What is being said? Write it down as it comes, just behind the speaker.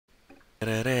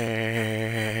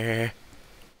Alright.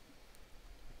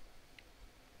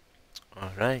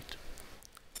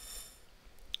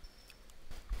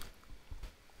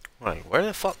 Right, where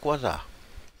the fuck was I?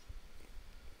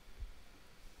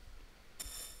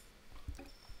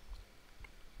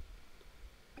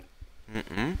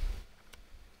 Mm-mm.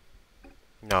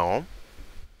 No.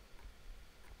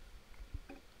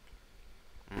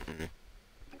 Mm-mm.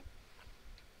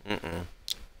 Mm-mm.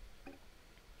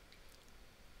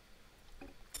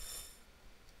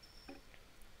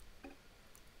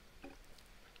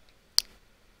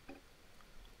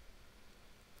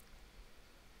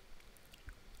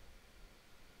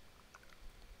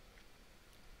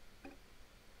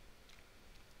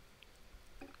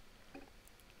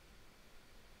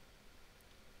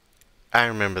 I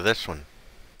remember this one.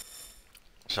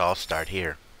 So I'll start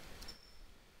here.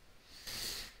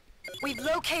 We've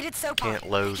located Sopar. Can't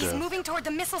load. He's moving toward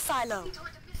the missile silo.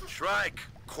 Shrike,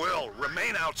 Quill,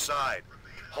 remain outside.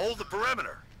 Hold the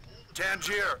perimeter.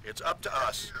 Tangier, it's up to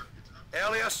us.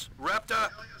 Alias, Repta,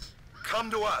 come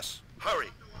to us. Hurry.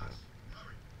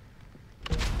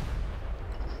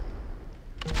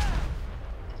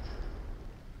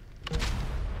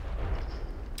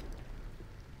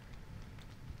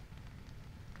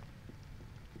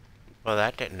 Well,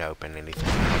 that didn't open anything.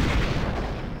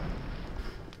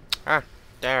 Ah,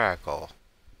 there I go.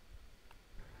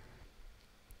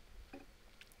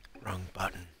 Wrong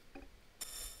button.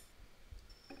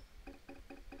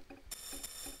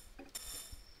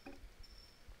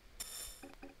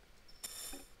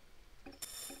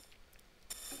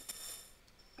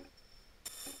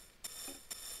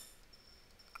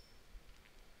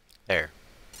 There.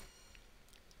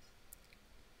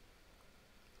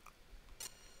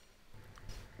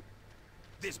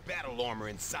 This battle armor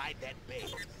inside that bay.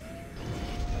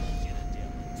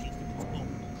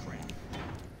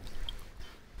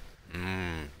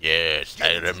 Yes,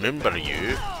 I remember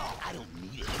you. I don't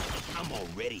need it. I'm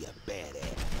already a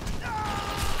badass.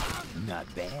 Not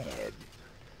bad.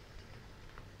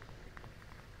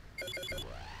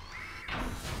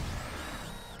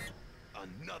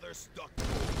 Another stuck.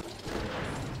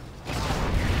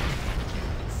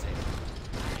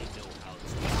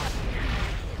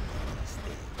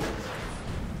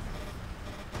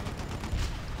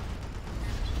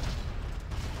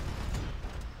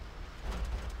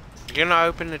 You're gonna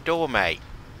open the door, mate.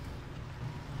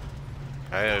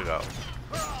 There you go.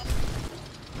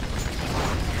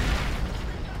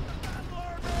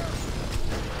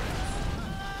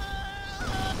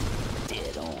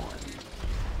 Dead on.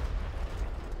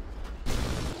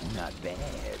 Not bad.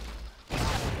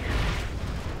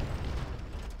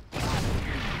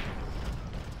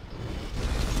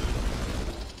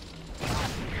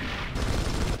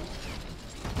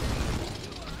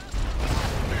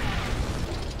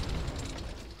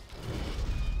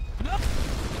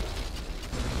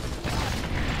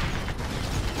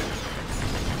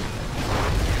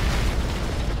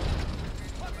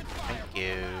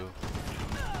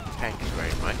 Thanks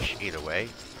very much, either way.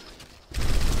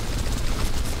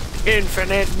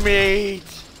 Infinite meat!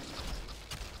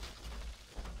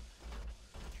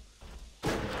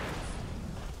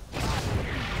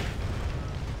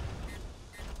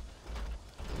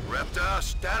 Repta,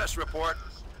 status report.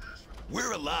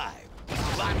 We're alive.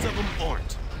 Lots of them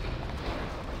aren't.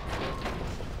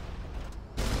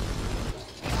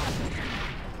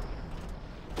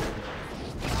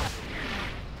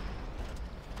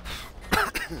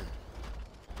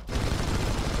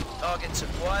 Targets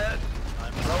acquired.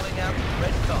 I'm rolling out the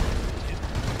red carpet.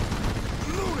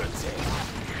 Lunatic!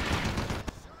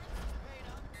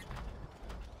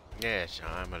 Yes,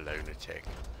 I'm a lunatic.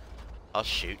 I'll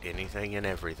shoot anything and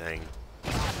everything.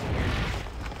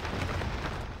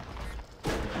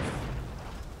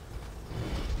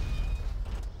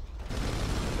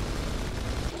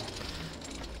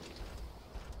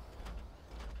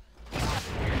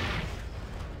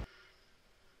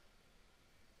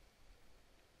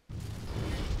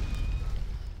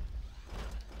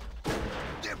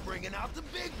 They're bringing out the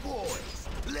big boys.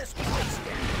 Let's place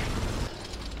them.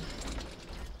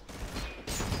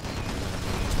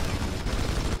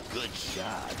 Good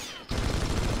shot.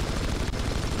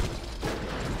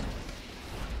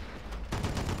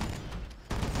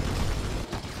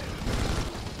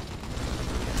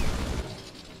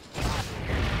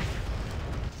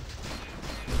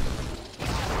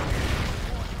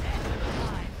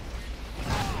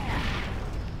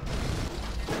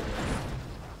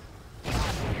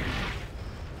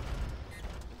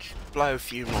 Blow a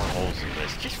few more holes in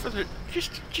this, just for the,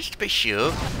 just to be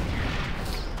sure.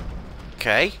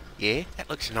 Okay, yeah, that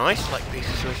looks nice, like a piece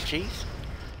of Swiss cheese.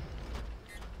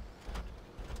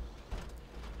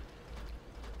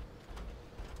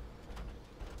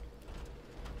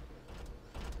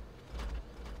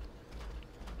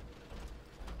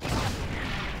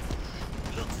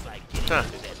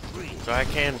 under that bridge. So I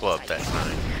can blow up that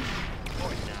sign.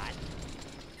 Or not.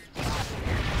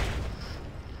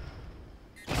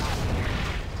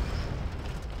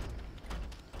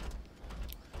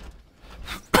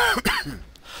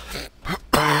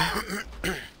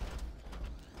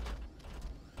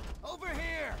 Over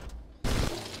here.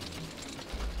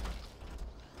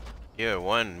 You're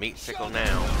one meat sickle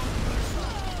now.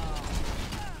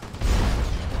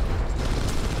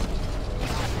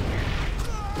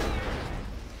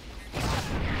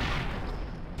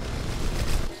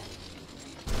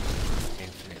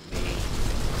 Infinite meat.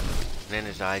 And then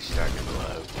his eyes start to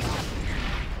glow.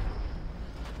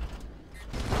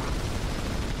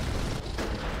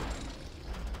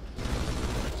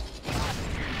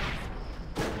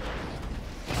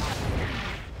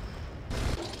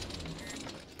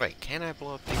 Wait, can I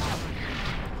blow up these signs?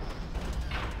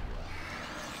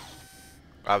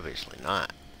 Obviously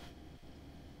not.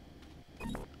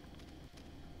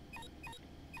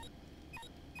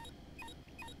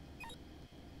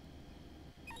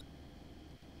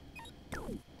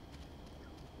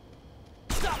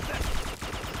 Stop that.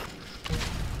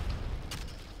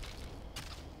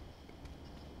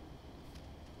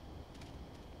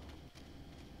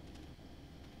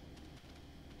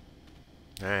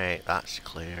 Alright, that's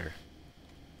clear.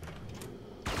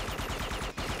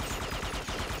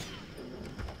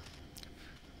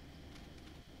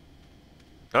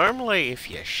 Normally,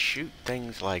 if you shoot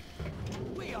things like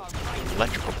We are right.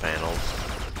 electrical panels,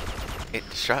 it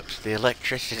disrupts the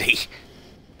electricity.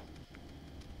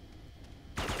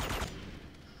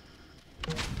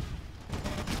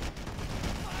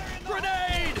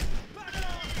 Grenade!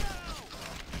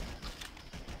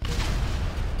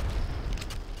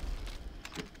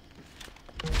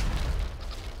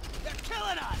 They're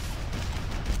killing us!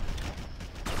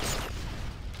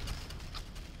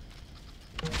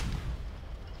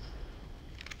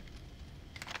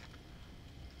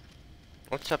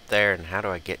 What's up there and how do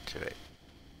I get to it?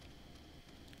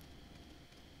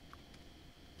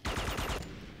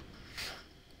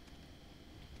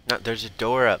 No, there's a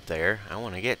door up there. I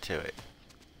want to get to it.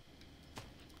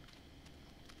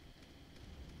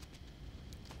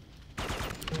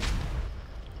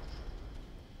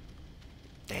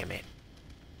 Damn it.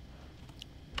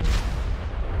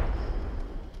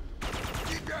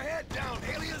 Keep your head down,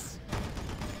 alias!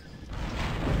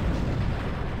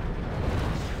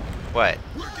 What?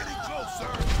 We're getting closer!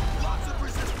 Lots of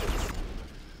resistance!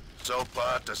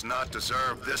 Soapbot does not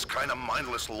deserve this kind of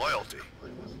mindless loyalty.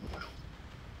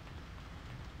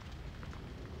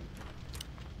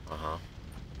 Uh-huh.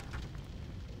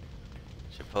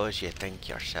 Suppose you think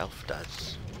yourself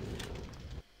does.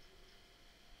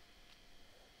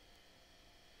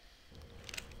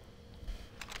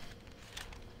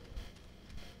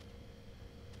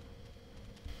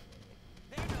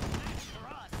 They're no match for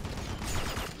us!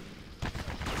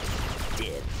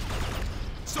 Dead.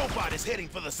 Soapbot is heading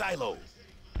for the silo.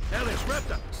 Alias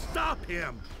Repta, stop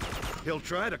him! He'll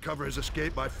try to cover his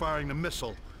escape by firing the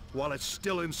missile while it's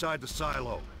still inside the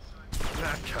silo.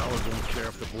 That coward won't care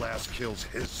if the blast kills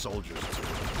his soldiers too.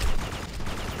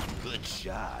 Good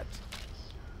shot.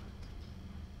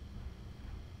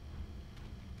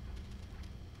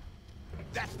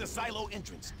 That's the silo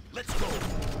entrance. Let's go.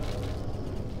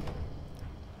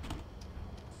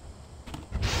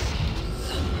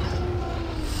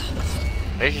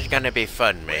 This is gonna be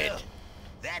fun, mate. Well,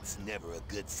 that's never a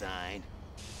good sign.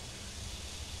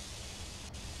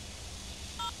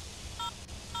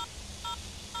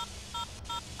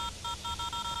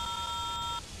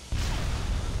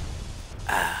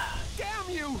 Damn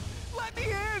you! Let me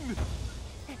in!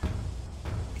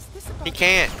 Is this about He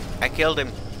can't. I killed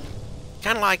him.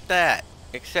 Kinda like that.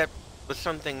 Except with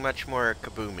something much more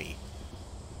kaboomy.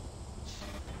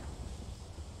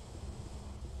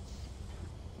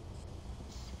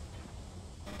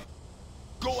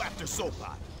 Go after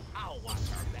Soapbot. I'll watch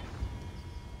her back.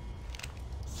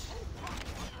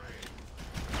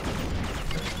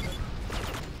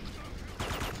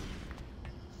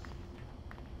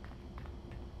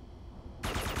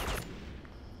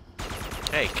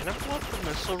 Hey, can I blow up the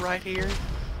missile right here?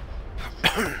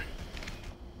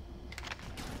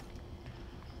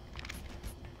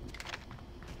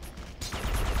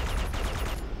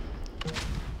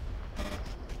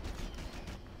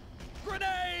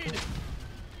 Grenade!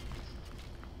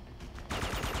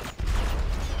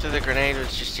 So the grenade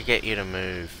was just to get you to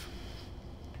move.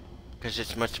 Because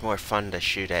it's much more fun to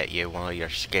shoot at you while you're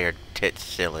scared tits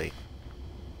silly.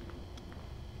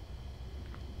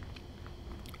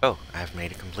 Oh, I've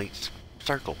made a complete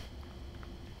circle.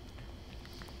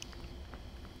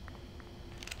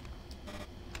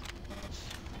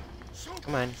 Shoot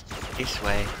Come on, this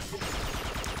way.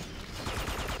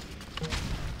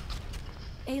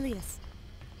 Alias,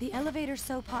 the elevator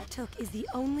Sopot took is the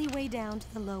only way down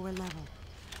to the lower level.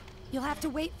 You'll have to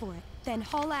wait for it, then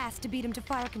haul ass to beat him to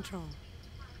fire control.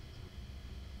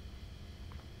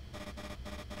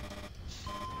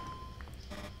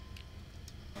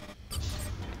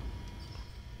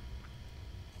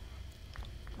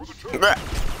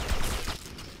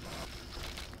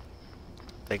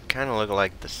 They kind of look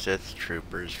like the Sith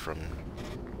troopers from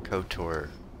KOTOR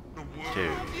 2.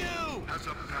 Has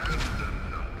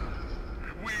abandoned us.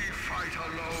 We fight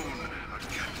alone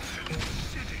against an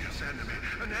insidious enemy,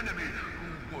 an enemy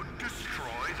who would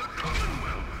destroy the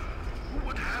Commonwealth, who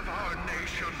would have our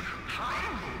nation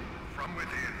humbled from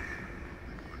within.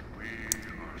 But we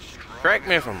are strong. Correct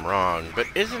me if I'm wrong, but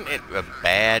isn't it a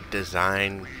bad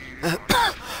design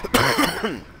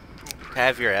to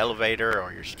have your elevator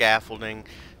or your scaffolding,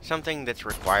 something that's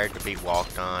required to be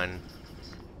walked on,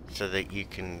 so that you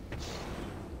can,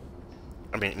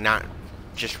 I mean, not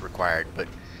just required, but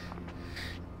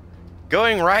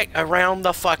going right around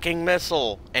the fucking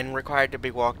missile and required to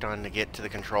be walked on to get to the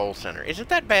control center? Isn't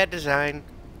that bad design?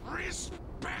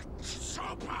 Respect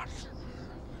Sopot.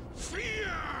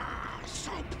 Fear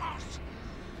Sopot.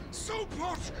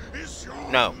 Sopot is your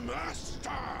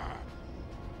master.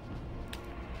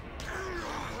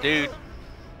 Dude.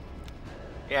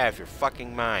 Yeah, if you're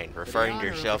fucking mind, referring to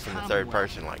yourself in the third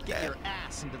person like Get that. your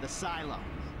ass into the silo.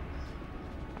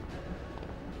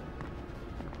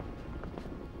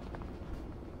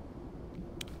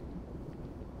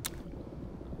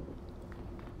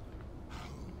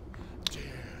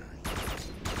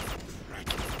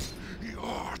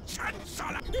 Your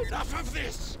Chancellor! Enough of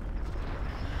this!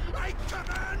 I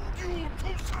command you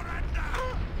to surrender!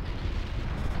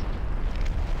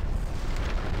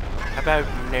 How about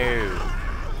no?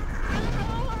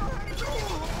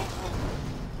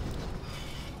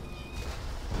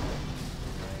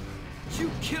 You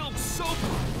killed Sopot!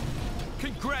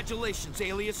 Congratulations,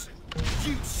 Alias!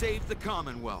 You saved the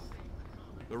Commonwealth.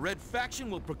 The Red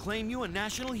Faction will proclaim you a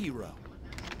national hero.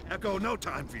 Echo, no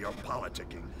time for your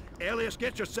politicking. Alias,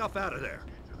 get yourself out of there.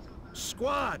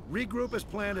 Squad, regroup as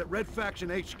planned at Red Faction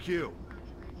HQ.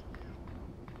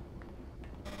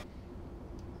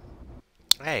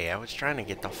 Hey, I was trying to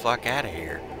get the fuck out of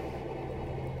here.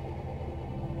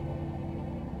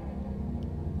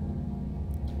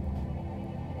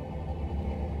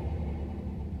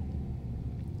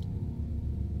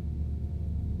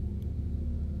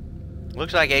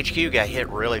 Looks like HQ got hit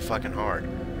really fucking hard.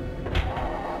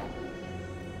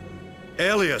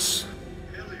 Alias,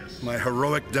 my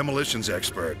heroic demolitions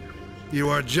expert. You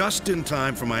are just in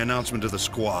time for my announcement to the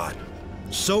squad.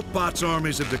 Soapbot's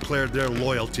armies have declared their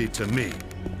loyalty to me.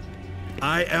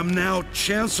 I am now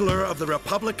Chancellor of the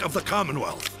Republic of the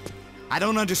Commonwealth. I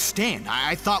don't understand.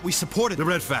 I thought we supported The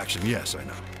Red Faction, yes, I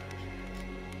know.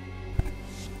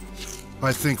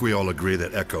 I think we all agree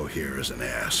that Echo here is an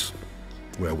ass.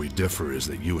 Where we differ is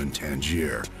that you and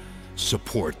Tangier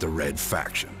support the Red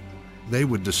Faction. They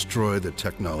would destroy the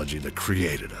technology that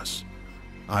created us.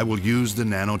 I will use the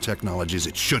nanotechnology as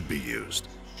it should be used.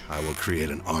 I will create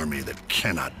an army that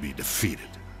cannot be defeated.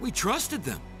 We trusted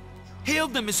them.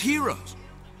 Hailed them as heroes.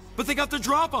 But they got the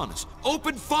drop on us.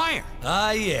 Opened fire.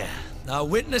 Ah, yeah. I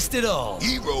witnessed it all.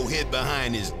 Hero hid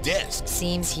behind his desk.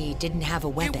 Seems he didn't have a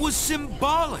weapon. It was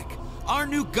symbolic. Our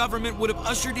new government would have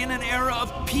ushered in an era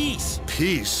of peace.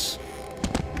 Peace?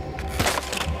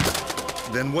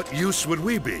 Then what use would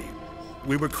we be?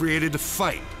 We were created to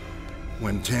fight.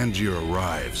 When Tangier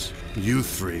arrives, you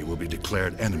three will be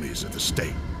declared enemies of the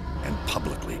state and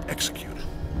publicly executed.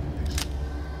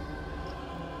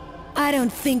 I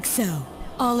don't think so.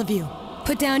 All of you,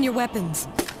 put down your weapons.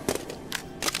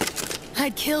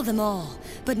 I'd kill them all,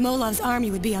 but Molov's army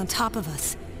would be on top of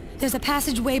us. There's a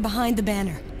passageway behind the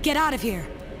banner. Get out of here.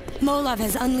 Molov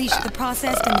has unleashed the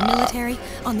process and the military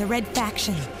on the Red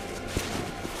Faction.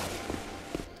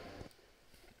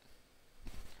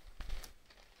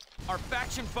 Our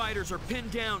faction fighters are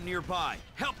pinned down nearby.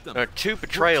 Help them. 2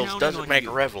 betrayals We're counting doesn't on make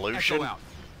you. a revolution. Echo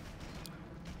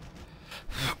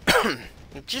out.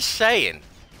 Just saying.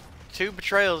 2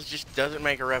 betrayals just doesn't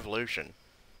make a revolution.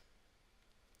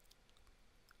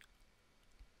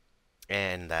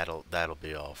 And that'll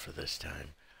be all for this time.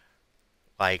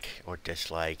 Like or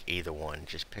dislike either one.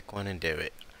 Just pick one and do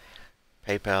it.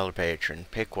 PayPal or Patreon.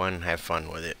 Pick one and have fun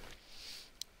with it.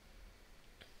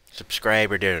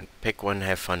 Subscribe or don't. Pick one and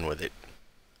have fun with it.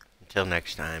 Until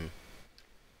next time.